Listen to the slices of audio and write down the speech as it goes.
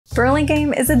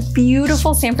Burlingame is a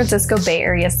beautiful San Francisco Bay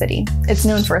Area city. It's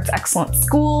known for its excellent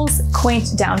schools,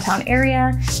 quaint downtown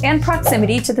area, and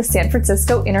proximity to the San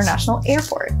Francisco International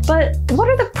Airport. But what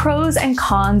are the pros and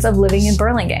cons of living in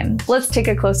Burlingame? Let's take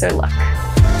a closer look.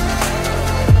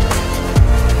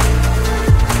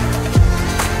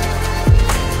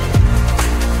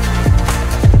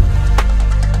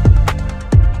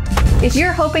 If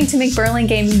you're hoping to make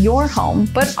Burlingame your home,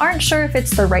 but aren't sure if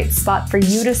it's the right spot for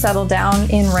you to settle down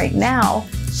in right now,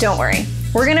 don't worry.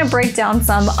 We're gonna break down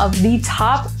some of the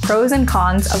top pros and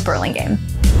cons of Burlingame.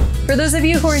 For those of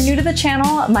you who are new to the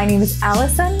channel, my name is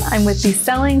Allison. I'm with the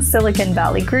Selling Silicon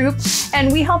Valley Group,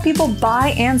 and we help people buy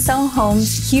and sell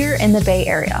homes here in the Bay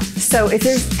Area. So if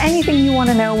there's anything you want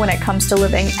to know when it comes to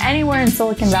living anywhere in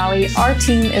Silicon Valley, our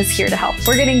team is here to help.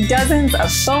 We're getting dozens of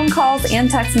phone calls and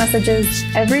text messages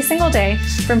every single day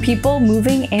from people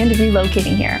moving and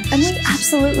relocating here, and we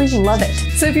absolutely love it.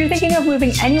 So if you're thinking of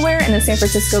moving anywhere in the San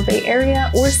Francisco Bay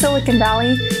Area or Silicon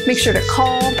Valley, make sure to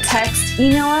call, text,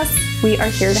 email us. We are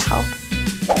here to help.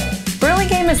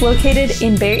 Burlingame is located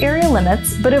in Bay Area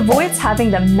limits, but avoids having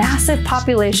the massive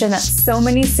population that so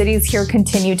many cities here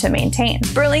continue to maintain.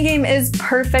 Burlingame is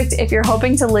perfect if you're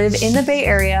hoping to live in the Bay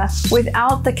Area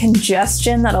without the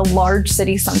congestion that a large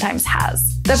city sometimes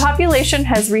has. The population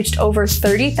has reached over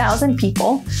 30,000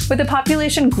 people, with a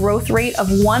population growth rate of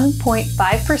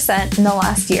 1.5% in the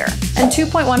last year and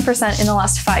 2.1% in the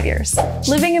last 5 years.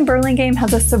 Living in Burlingame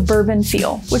has a suburban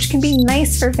feel, which can be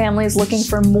nice for families looking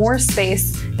for more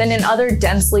space than in other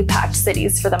densely packed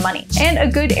cities for the money, and a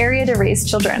good area to raise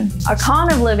children. A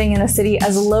con of living in a city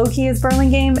as low-key as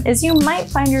Burlingame is you might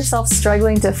find yourself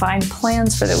struggling to find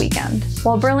plans for the weekend.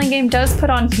 While Burlingame does put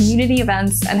on community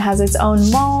events and has its own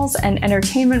malls and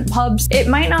entertainment pubs, it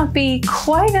might not be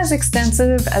quite as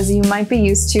extensive as you might be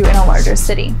used to in a larger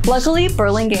city. Luckily,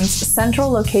 Burlingame's central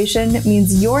location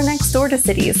means you're next door to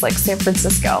cities like San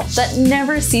Francisco that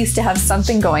never cease to have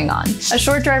something going on. A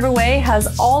short drive away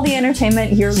has all the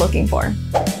entertainment you're looking for.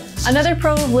 Another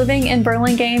pro of living in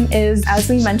Burlingame is, as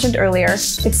we mentioned earlier,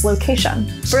 its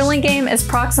location. Burlingame is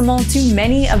proximal to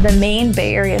many of the main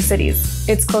Bay Area cities.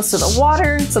 It's close to the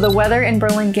water, so the weather in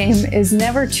Burlingame is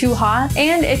never too hot.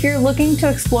 And if you're looking to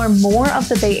explore more of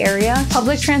the Bay Area,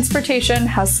 public transportation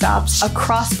has stops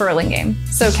across Burlingame.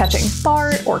 So catching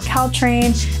BART or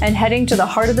Caltrain and heading to the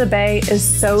heart of the Bay is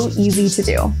so easy to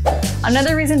do.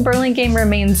 Another reason Burlingame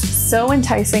remains so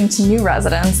enticing to new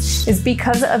residents is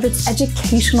because of its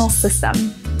educational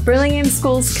system. Burlingame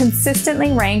schools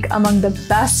consistently rank among the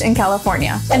best in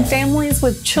California, and families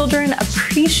with children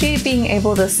appreciate being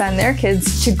able to send their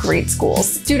kids to great schools.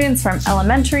 Students from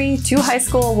elementary to high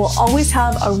school will always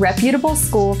have a reputable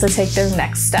school to take their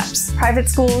next steps. Private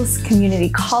schools, community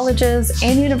colleges,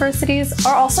 and universities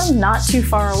are also not too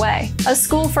far away. A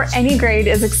school for any grade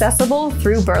is accessible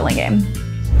through Burlingame.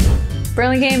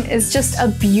 Burlingame is just a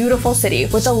beautiful city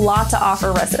with a lot to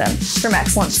offer residents. From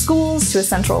excellent schools to a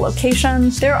central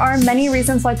location, there are many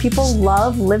reasons why people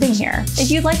love living here.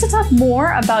 If you'd like to talk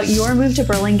more about your move to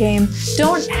Burlingame,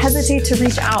 don't hesitate to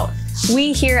reach out.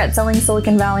 We here at Selling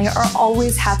Silicon Valley are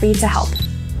always happy to help.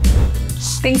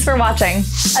 Thanks for watching.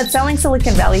 At Selling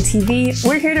Silicon Valley TV,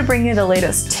 we're here to bring you the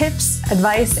latest tips,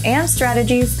 advice, and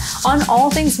strategies on all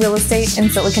things real estate in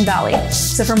Silicon Valley.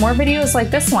 So for more videos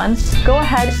like this one, go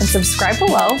ahead and subscribe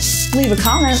below, leave a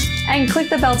comment, and click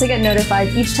the bell to get notified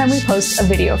each time we post a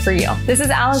video for you. This is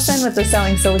Allison with the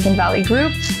Selling Silicon Valley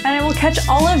Group, and I will catch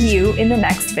all of you in the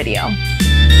next video.